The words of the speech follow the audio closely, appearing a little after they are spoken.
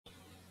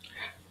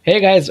Hey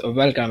guys,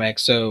 welcome back.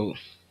 So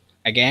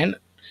again,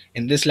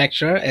 in this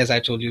lecture, as I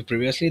told you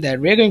previously,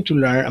 that we're going to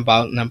learn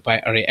about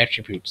NumPy array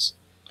attributes.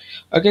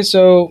 Okay,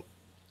 so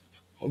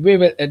we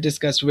will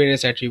discuss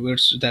various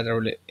attributes that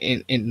are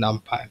in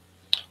NumPy.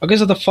 Okay,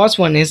 so the first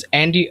one is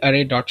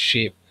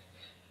AndyArray.shape.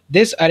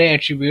 This array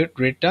attribute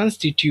returns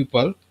the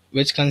tuple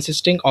which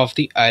consisting of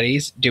the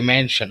array's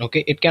dimension.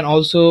 Okay, it can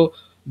also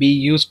be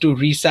used to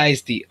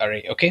resize the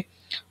array. Okay,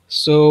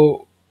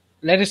 so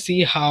let us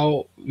see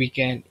how we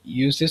can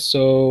use this.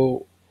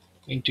 So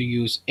going to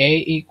use a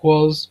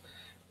equals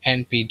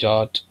np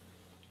dot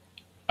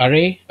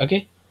array.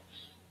 Okay,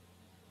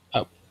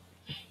 uh,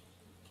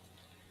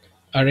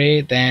 array.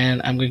 Then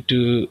I'm going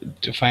to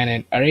define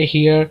an array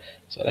here.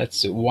 So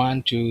that's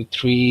 1 2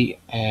 3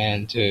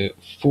 and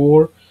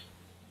 4,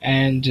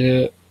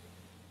 and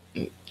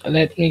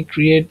let me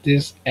create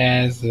this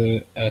as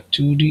a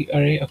 2D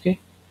array. Okay,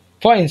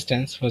 for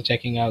instance, for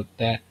checking out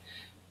that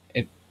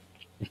it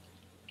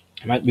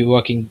might be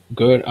working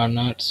good or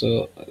not.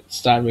 So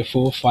start with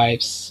 4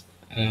 5 6,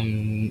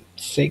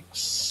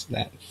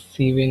 then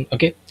 7.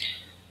 Okay,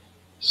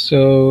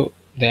 so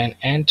then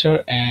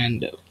enter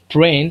and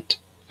print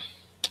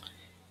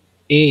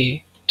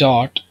a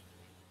dot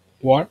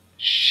what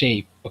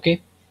shape.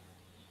 Okay,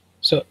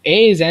 so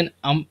a is an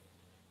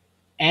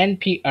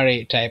np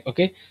array type.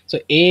 Okay, so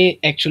a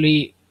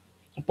actually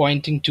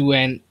pointing to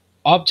an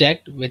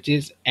object which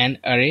is an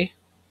array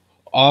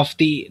of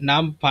the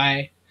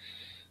numpy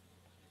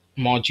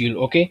module.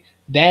 Okay,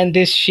 then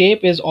this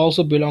shape is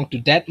also belong to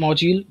that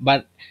module,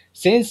 but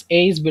since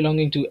a is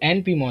belonging to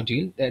np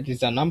module, that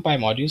is a numpy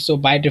module, so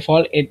by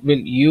default it will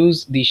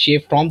use the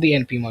shape from the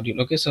np module.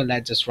 Okay, so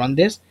let's just run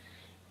this,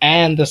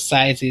 and the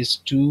size is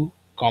 2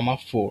 comma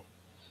 4.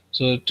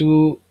 So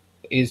 2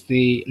 is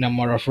the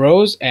number of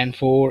rows and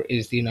 4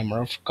 is the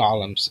number of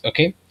columns.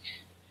 Okay,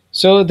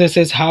 so this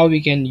is how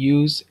we can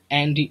use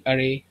andy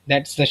array.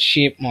 That's the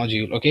shape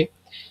module. Okay,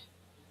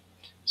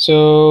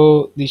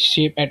 so the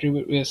shape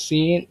attribute we are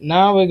seeing.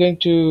 Now we're going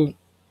to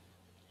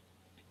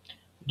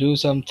do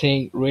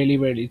something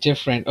really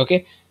different.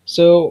 Okay,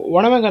 so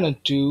what am I gonna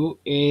do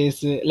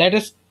is let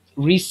us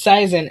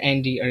resize an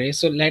ND array.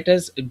 So let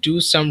us do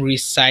some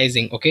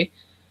resizing. Okay,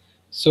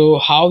 so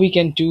how we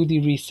can do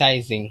the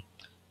resizing?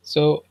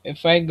 So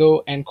if I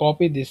go and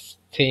copy this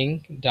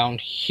thing down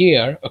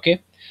here,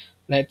 okay,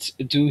 let's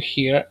do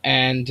here,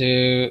 and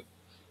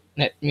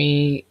let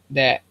me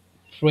that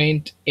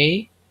print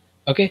a.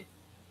 Okay,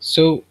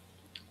 so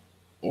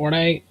what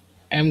I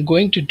am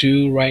going to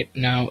do right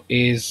now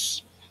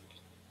is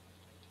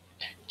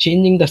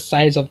changing the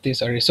size of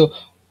this array. So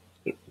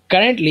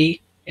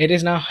currently it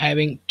is now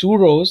having 2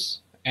 rows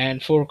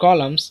and 4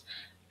 columns,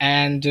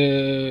 and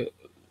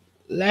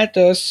let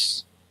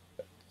us,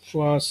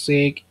 for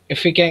sake,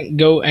 if we can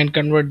go and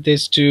convert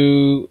this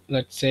to,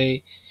 let's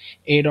say,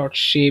 a dot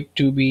shape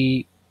to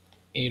be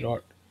a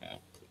dot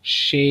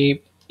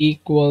shape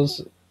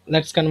equals,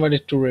 let's convert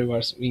it to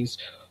reverse, means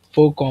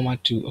 4 comma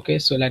 2. Okay,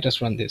 so let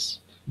us run this.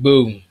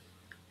 Boom,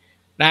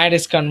 now it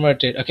is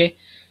converted. Okay,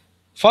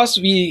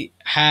 first we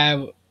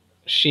have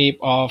shape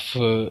of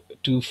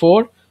 2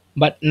 4,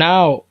 but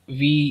now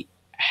we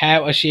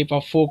have a shape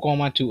of 4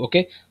 comma 2.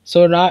 Okay,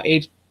 so now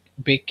it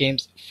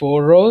becomes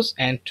 4 rows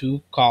and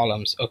 2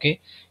 columns. Okay,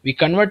 we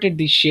converted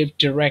the shape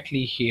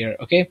directly here.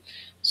 Okay,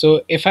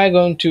 so if I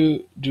going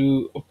to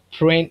do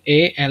print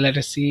a, and let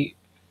us see,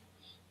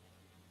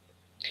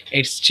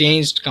 it's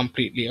changed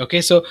completely.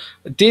 Okay, so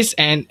this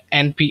and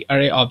np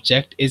array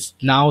object is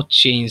now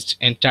changed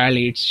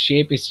entirely. Its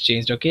shape is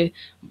changed. Okay,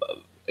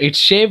 its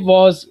shape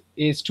was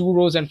is 2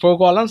 rows and 4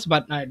 columns,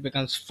 but now it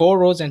becomes 4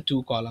 rows and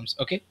 2 columns.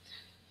 Okay,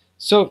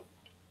 so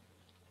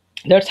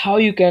that's how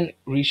you can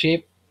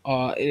reshape,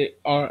 or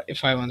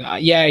if I want to,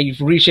 yeah, you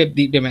reshape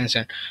the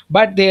dimension.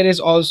 But there is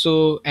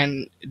also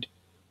an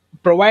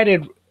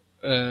provided,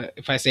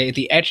 if I say,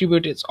 the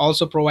attribute is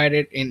also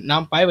provided in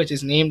numpy, which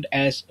is named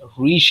as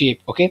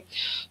reshape. Okay,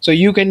 so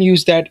you can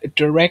use that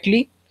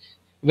directly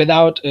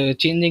without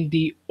changing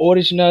the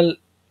original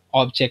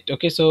object.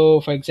 Okay,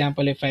 so for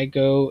example, if I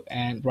go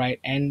and write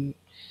and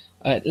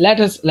let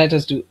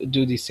us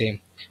do the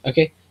same.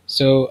 Okay,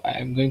 so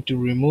I'm going to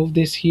remove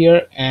this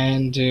here,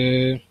 and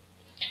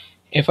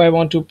if I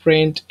want to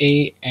print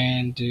a,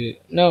 and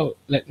no,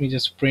 let me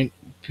just print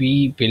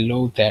b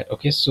below that.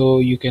 Okay, so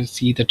you can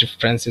see the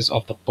differences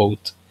of the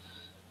both.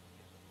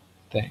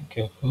 Then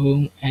go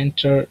home,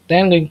 enter,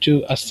 then I'm going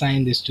to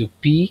assign this to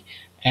p,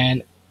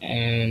 and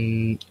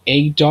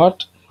a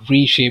dot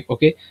reshape.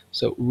 Okay,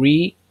 so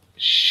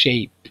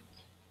reshape,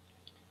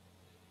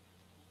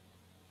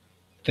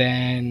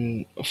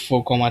 then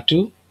 4 comma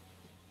 2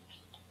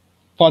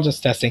 for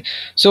just testing.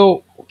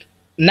 So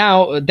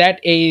now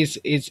that is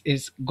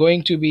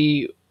going to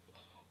be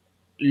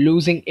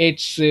losing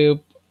its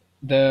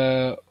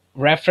the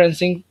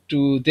referencing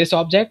to this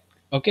object.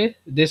 Okay,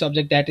 this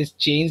object that is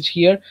changed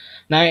here,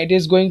 now it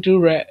is going to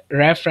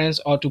reference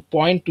or to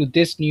point to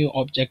this new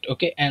object.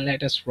 Okay, and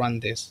let us run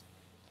this.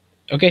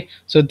 Okay,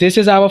 so this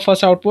is our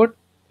first output,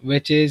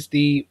 which is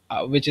the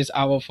which is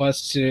our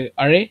first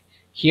array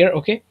here.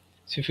 Okay,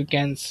 So if you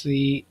can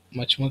see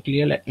much more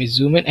clear, let me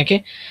zoom in.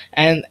 Okay,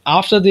 and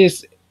after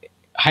this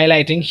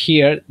highlighting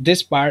here,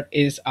 this part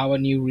is our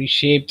new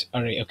reshaped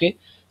array. Okay,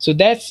 so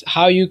that's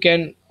how you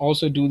can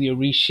also do the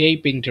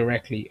reshaping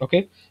directly,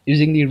 okay,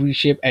 using the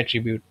reshape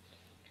attribute.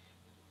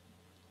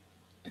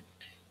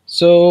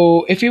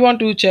 So if you want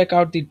to check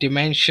out the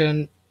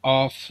dimension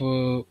of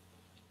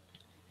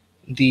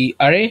the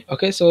array,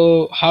 okay,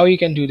 so how you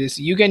can do this,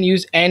 you can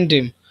use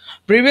ndim.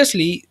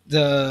 Previously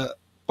the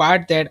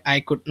part that I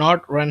could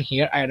not run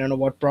here, I don't know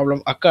what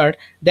problem occurred,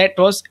 that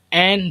was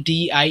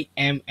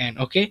ndim.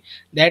 Okay,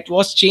 that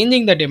was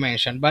changing the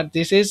dimension, but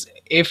this is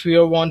if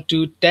you want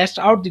to test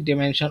out the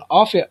dimension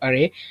of your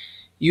array,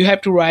 you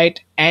have to write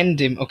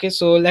ndim. Okay,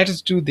 so let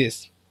us do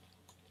this.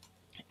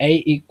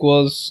 A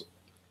equals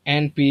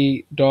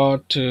np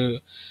dot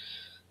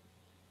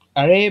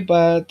array,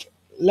 but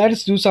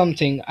let's do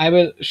something. I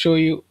will show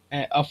you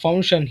a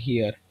function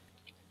here.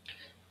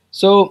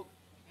 So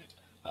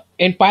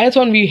in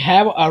Python we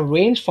have a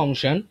range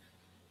function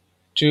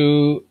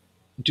to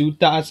do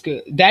task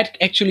that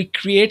actually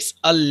creates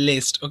a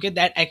list. Okay,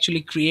 that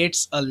actually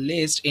creates a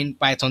list in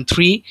Python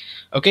 3.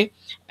 Okay,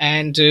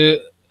 and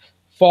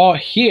for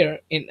here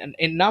in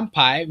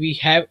NumPy we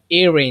have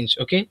a range.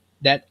 Okay,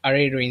 that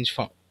array range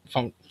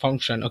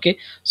function. Okay,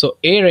 so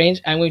a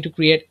range, I'm going to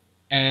create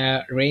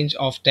a range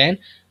of 10.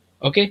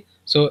 Okay,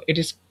 so it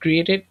is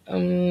created.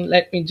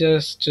 Let me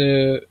just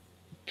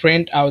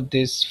print out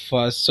this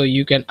first so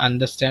you can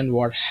understand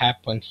what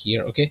happened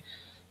here. Okay,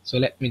 so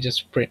let me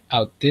just print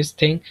out this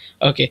thing.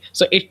 Okay,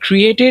 so it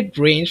created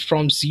range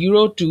from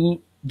 0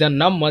 to the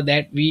number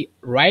that we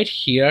write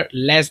here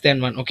less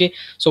than 1. Okay,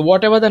 so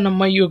whatever the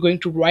number you're going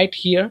to write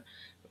here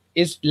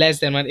is less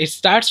than 1, it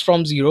starts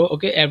from 0.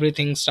 Okay,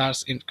 everything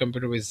starts in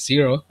computer with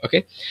 0.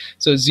 Okay,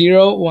 so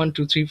 0 1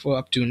 2 3 4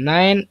 up to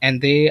 9,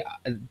 and they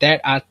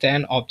that are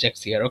 10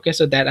 objects here. Okay,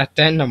 so there are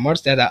 10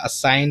 numbers that are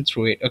assigned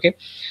through it. Okay,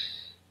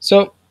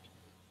 so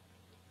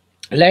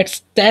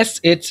let's test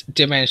its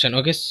dimension.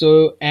 Okay,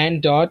 so n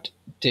dot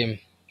dim.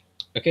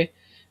 Okay,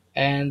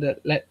 and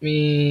let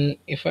me,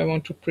 if I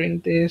want to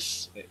print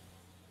this,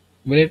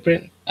 will it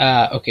print?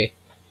 Okay,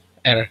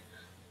 error.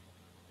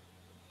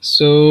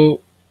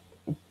 So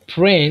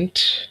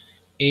print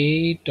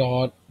a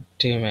dot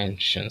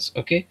dimensions.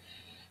 Okay,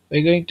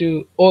 we're going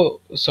to,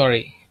 oh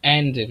sorry,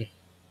 and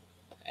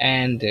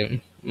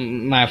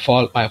my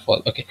fault.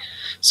 Okay,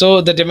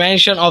 so the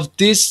dimension of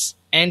this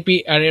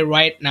np array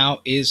right now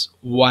is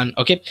 1.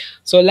 Okay,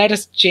 so let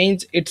us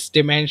change its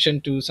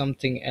dimension to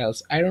something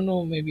else. I don't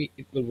know, maybe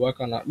it will work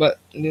or not, but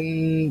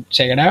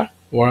check it out.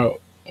 Well,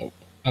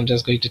 I'm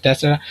just going to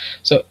test it out.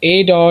 So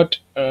a dot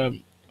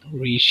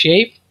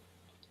reshape,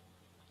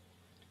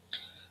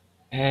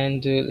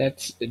 and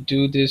let's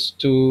do this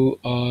to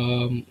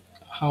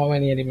how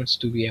many elements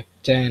do we have?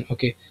 10.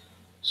 Okay,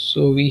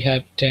 so we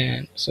have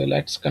 10, so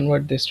let's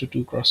convert this to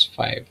 2 cross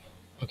 5.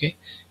 Okay,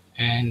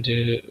 and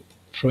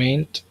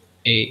print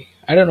a,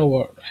 I don't know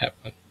what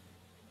happened.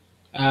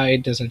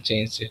 It doesn't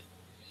change it.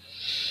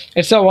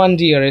 It's a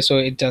 1D array, so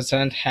it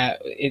doesn't have,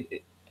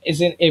 it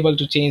isn't able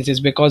to change this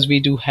because we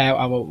do have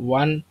our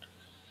one,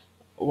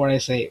 what I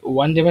say,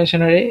 one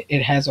dimension array.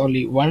 It has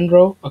only one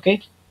row.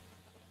 Okay,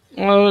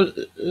 well,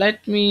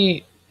 let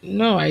me,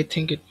 no, I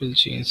think it will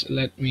change.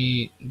 Let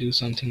me do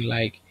something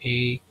like a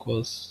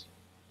equals,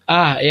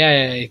 yeah,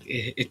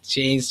 it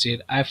changed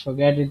it. I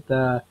forget it,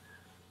 the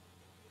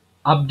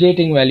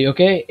updating value.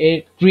 Okay,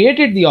 it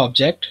created the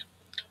object,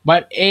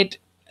 but it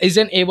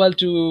isn't able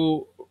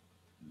to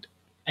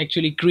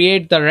actually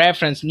create the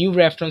reference, new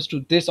reference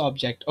to this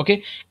object.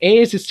 Okay, a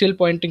is still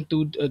pointing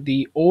to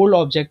the old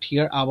object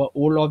here, our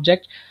old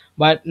object,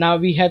 but now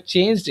we have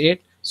changed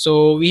it,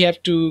 so we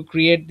have to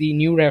create the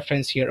new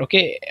reference here.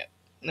 Okay,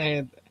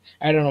 uh,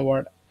 I don't know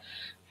what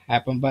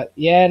happened, but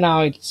yeah,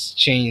 now it's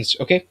changed.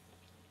 Okay,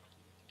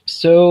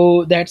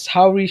 so that's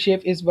how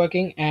reshape is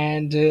working,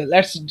 and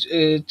let's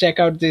check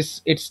out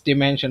this its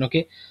dimension.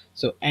 Okay,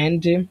 so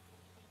ndim,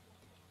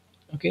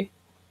 okay,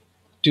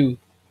 2.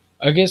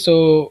 Okay,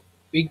 so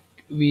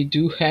we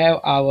do have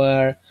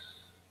our,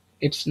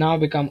 it's now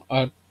become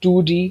a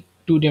 2D,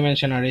 two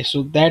dimension array.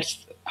 So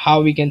that's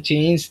how we can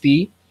change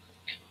the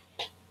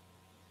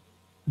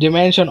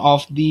dimension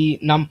of the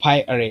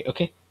numpy array.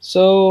 Okay,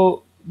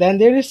 so then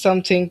there is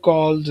something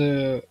called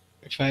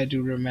if I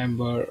do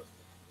remember,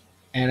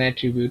 an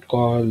attribute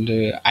called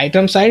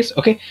item size.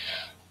 Okay,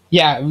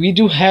 yeah, we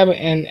do have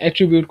an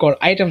attribute called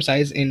item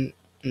size in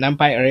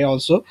numpy array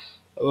also.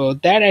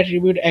 That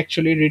attribute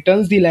actually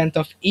returns the length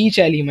of each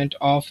element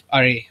of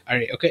array.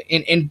 Okay,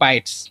 in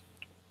bytes,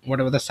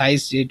 whatever the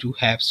size they do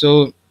have.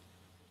 So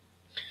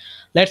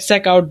let's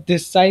check out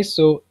this size.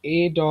 So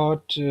a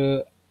dot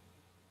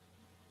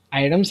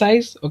item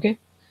size. Okay,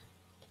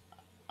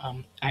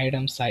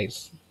 item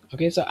size.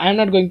 Okay, so I'm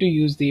not going to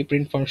use the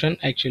print function,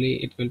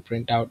 actually it will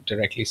print out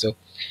directly. So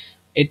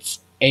it's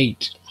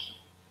 8.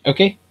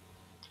 Okay,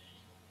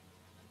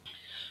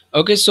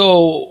 okay,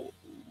 so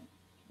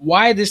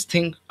why this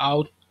thing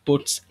out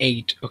puts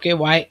 8. Okay,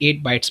 why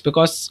 8 bytes?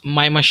 Because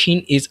my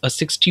machine is a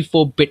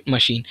 64-bit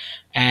machine,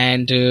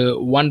 and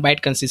 1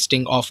 byte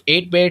consisting of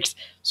 8 bits.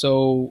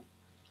 So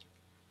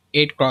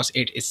 8 cross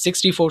 8 is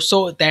 64,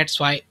 so that's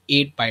why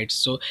 8 bytes.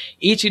 So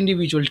each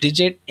individual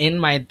digit in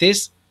my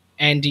this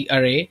ND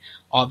array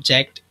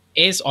object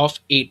is of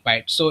 8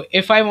 bytes. So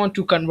if I want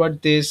to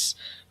convert this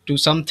to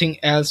something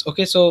else,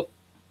 okay, so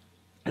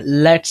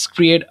let's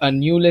create a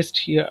new list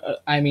here,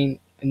 I mean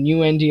a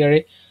new ND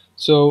array.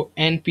 So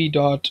np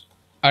dot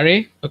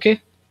array,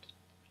 okay,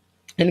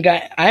 and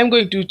I'm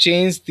going to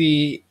change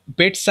the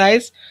bit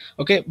size.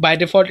 Okay, by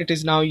default it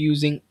is now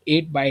using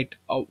 8 byte,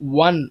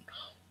 one,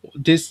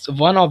 this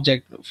one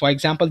object, for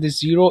example this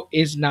 0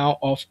 is now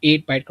of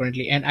 8 byte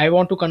currently, and I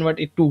want to convert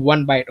it to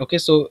 1 byte. Okay,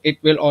 so it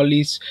will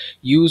always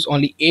use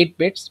only 8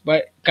 bits,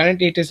 but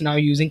currently it is now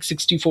using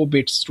 64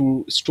 bits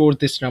to store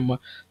this number.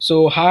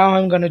 So how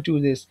I'm gonna do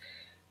this,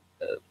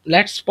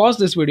 let's pause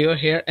this video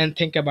here and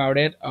think about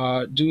it,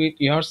 do it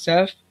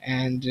yourself,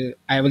 and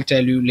I will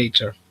tell you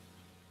later.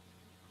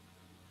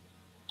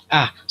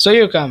 So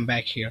you come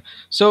back here.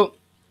 So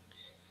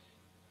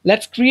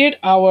let's create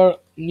our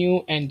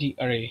new ND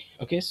array.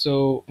 Okay,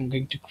 so I'm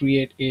going to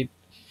create it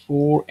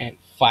 4 and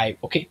 5.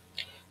 Okay,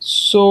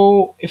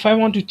 so if I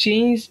want to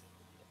change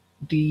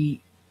the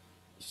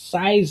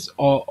size,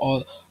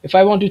 or if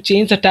I want to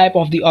change the type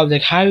of the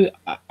object, how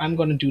I'm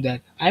going to do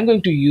that, I'm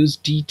going to use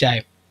d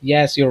type.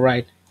 Yes, you're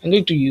right, I'm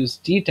going to use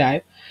d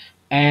type,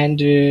 and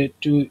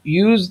to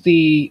use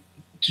the,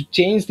 to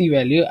change the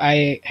value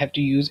I have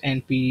to use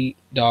np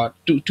dot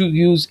to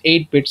use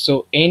 8 bits,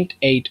 so int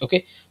 8.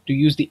 Okay, to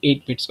use the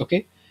 8 bits.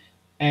 Okay,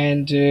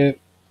 and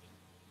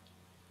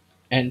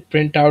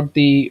print out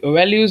the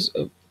values.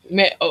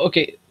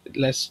 Okay,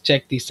 let's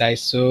check the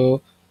size.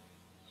 So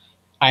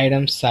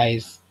item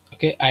size,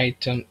 okay,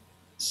 item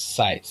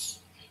size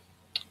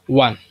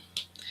 1.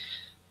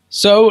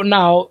 So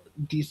now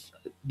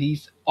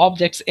these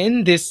objects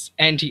in this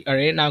anti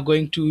array now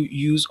going to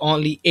use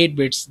only 8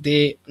 bits.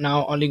 They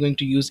now only going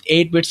to use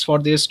 8 bits for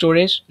their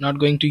storage, not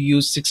going to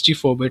use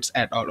 64 bits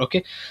at all.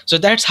 Okay, so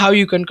that's how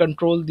you can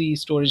control the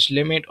storage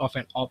limit of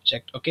an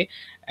object. Okay,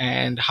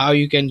 and how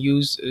you can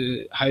use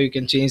how you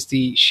can change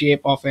the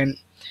shape of an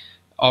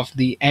of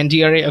the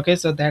anti array. Okay,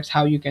 so that's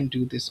how you can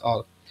do this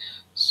all.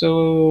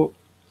 So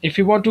if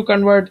you want to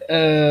convert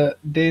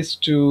this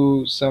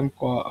to some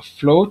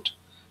float,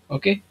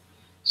 okay,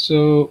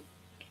 so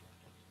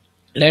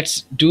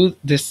let's do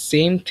the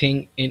same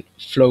thing in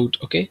float.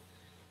 Okay,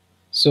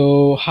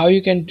 so how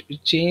you can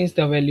change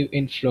the value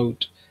in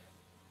float,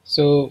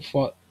 so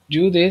for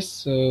do this,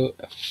 so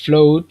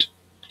float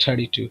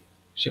 32,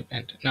 shift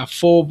enter, now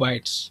 4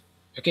 bytes.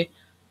 Okay,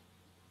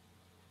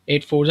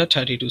 8 fours are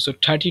 32, so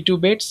 32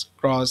 bits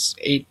cross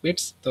 8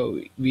 bits, so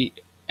we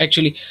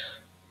actually,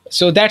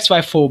 so that's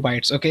why 4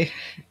 bytes. Okay,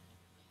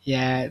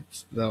 yeah,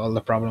 it's all the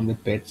problem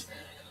with bits.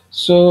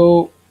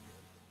 So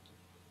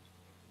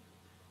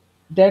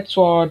that's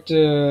what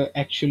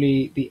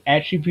actually the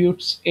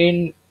attributes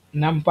in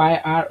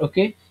NumPy are.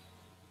 Okay,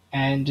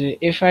 and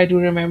if I do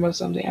remember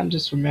something, I'm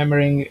just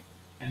remembering,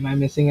 am I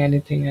missing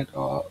anything at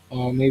all,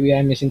 or maybe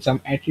I'm missing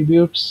some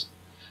attributes?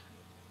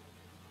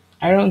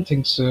 I don't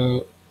think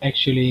so.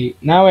 Actually,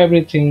 now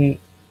everything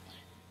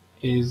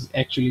is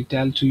actually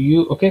tell to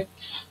you. Okay,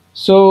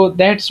 so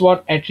that's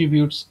what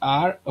attributes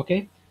are.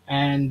 Okay,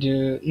 and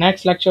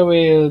next lecture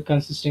will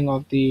consisting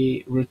of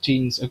the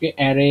routines. Okay,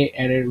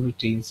 array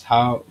routines,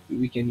 how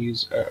we can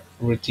use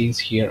routines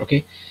here.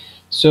 Okay,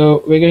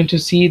 so we're going to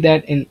see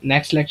that in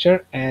next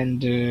lecture,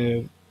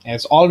 and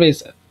as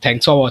always,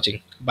 thanks for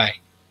watching. Bye.